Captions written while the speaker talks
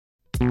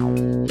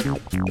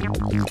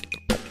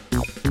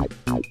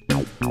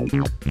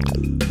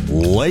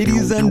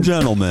Ladies and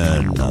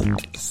gentlemen,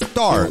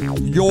 start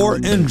your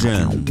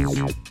engines.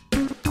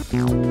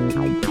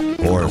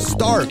 Or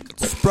start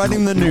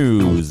spreading the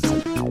news.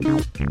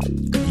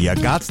 You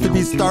gots to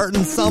be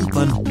starting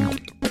something.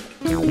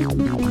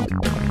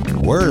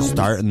 We're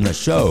starting the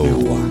show.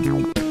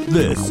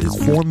 This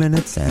is 4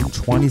 minutes and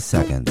 20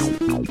 seconds.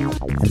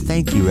 And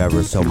thank you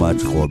ever so much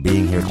for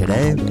being here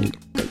today.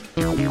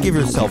 Give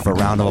yourself a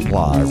round of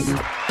applause.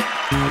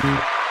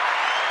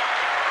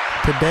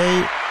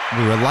 Today,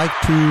 we would like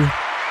to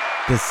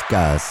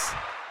discuss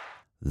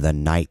the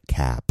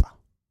nightcap.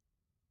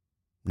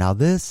 Now,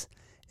 this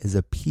is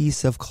a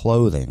piece of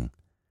clothing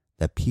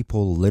that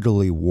people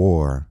literally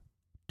wore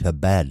to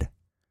bed.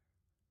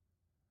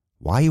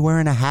 Why are you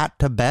wearing a hat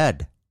to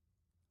bed?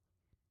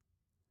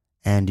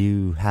 And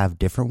you have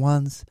different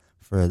ones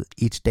for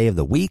each day of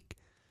the week?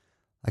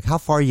 Like, how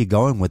far are you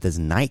going with this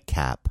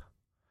nightcap?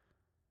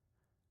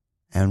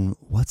 And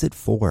what's it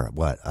for?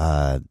 What,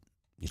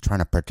 you're trying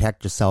to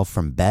protect yourself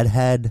from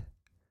bedhead?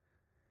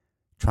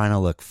 Trying to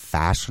look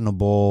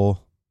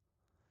fashionable?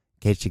 In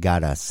case you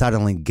gotta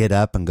suddenly get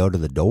up and go to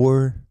the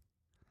door?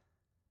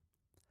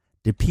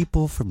 Did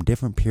people from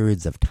different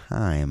periods of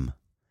time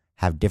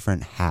have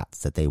different hats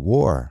that they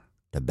wore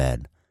to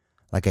bed?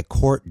 Like a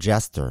court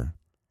jester.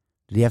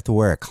 Did he have to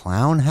wear a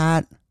clown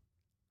hat?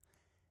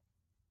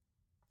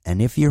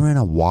 And if you're in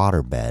a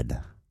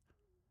waterbed,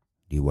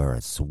 do you wear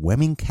a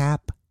swimming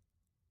cap?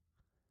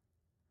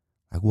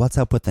 Like, what's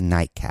up with the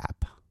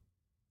nightcap?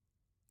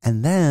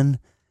 And then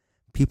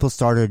people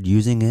started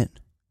using it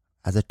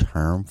as a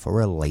term for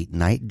a late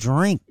night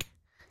drink.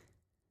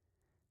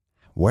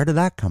 Where did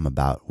that come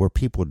about? Were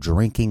people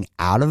drinking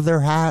out of their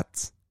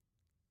hats?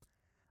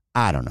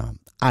 I don't know.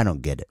 I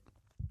don't get it.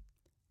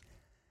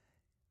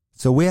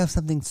 So we have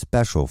something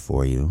special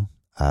for you.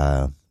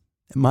 It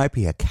might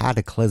be a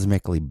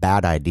cataclysmically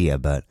bad idea,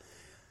 but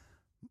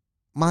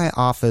my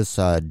office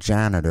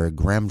janitor,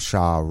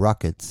 Grimshaw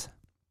Ruckets,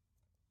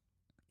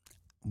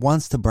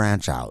 wants to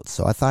branch out.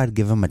 So I thought I'd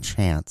give him a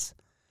chance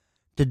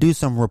to do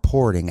some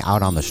reporting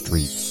out on the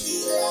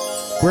streets.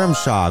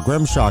 Grimshaw,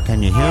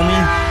 can you hear me?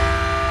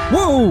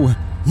 Whoa!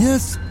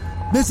 Yes,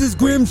 this is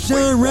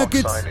Grimshaw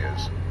Ruckets. Sign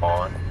is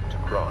on to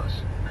cross.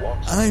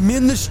 I'm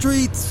in the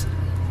streets,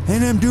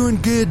 and I'm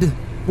doing good.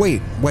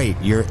 Wait,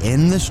 you're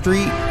in the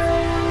street?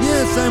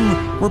 Yes,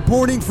 I'm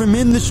reporting from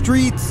in the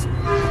streets,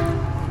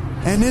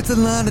 and it's a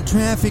lot of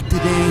traffic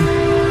today.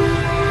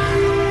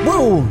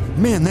 Whoa!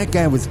 Man, that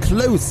guy was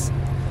close.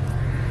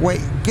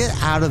 Wait, get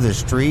out of the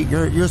street.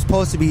 You're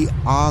supposed to be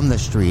on the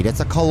street. It's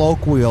a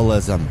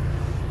colloquialism.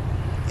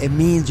 It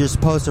means you're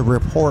supposed to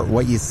report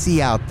what you see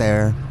out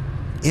there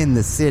in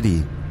the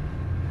city.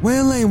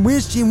 Well, I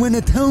wish you would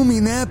have told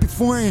me that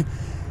before I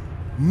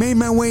made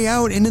my way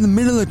out into the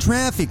middle of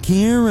traffic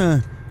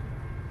here.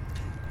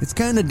 It's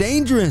kind of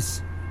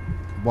dangerous.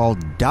 Well,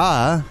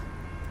 duh.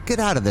 Get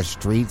out of the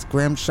streets,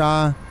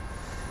 Grimshaw.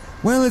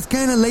 Well, it's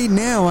kind of late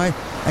now. I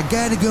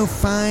gotta go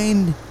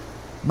find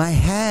my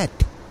hat.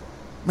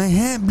 My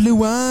hat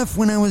blew off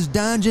when I was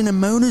dodging a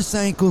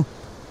motorcycle.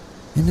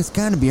 And it's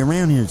gotta be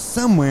around here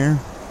somewhere.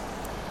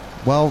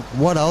 Well,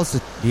 what else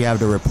do you have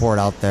to report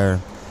out there?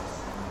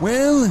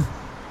 Well,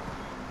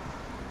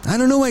 I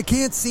don't know. I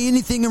can't see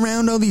anything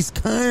around all these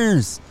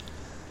cars.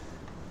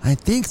 I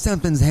think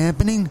something's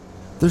happening.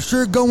 They're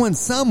sure going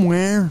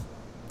somewhere.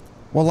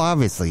 Well,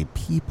 obviously,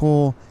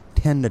 people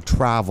tend to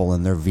travel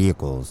in their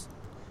vehicles.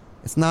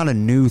 It's not a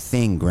new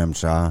thing,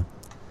 Grimshaw.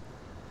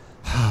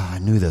 I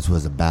knew this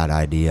was a bad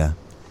idea.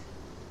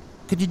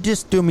 Could you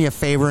just do me a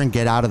favor and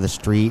get out of the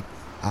street?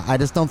 I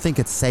just don't think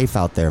it's safe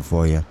out there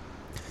for you.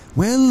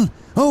 Well,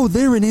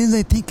 there it is.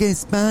 I think I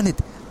spotted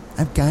it.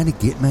 I've got to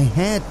get my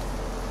hat.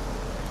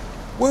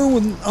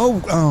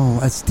 Whoa,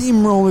 a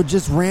steamroller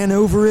just ran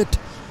over it.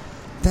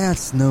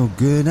 That's no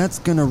good. That's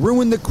going to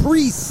ruin the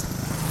crease.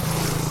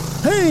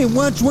 Hey,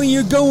 watch where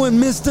you're going,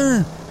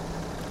 mister.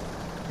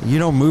 You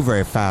don't move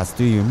very fast,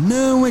 do you?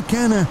 No, I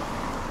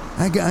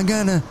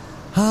gotta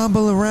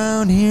hobble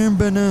around here,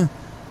 but,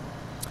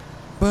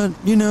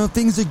 you know,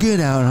 things are good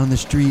out on the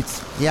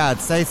streets. Yeah,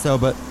 I'd say so,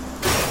 but...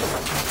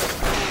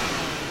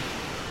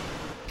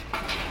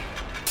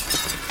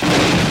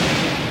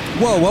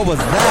 Whoa, what was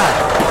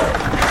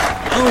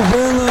that? Oh,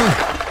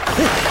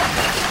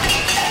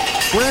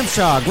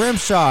 well,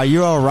 Grimshaw,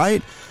 you all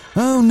right?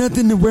 Oh,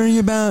 nothing to worry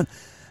about.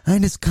 I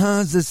just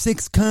caused a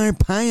 6-car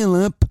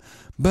pileup,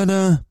 but,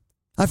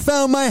 I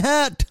found my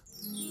hat.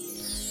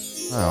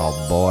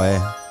 Oh, boy.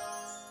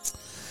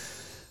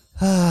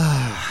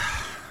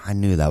 I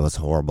knew that was a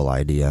horrible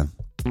idea.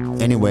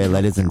 Anyway,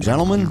 ladies and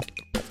gentlemen,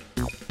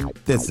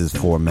 this is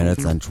 4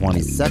 minutes and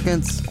 20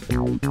 seconds.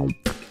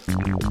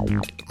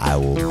 I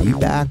will be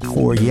back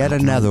for yet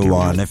another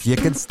one if you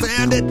can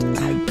stand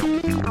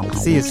it.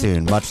 See you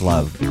soon. Much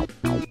love.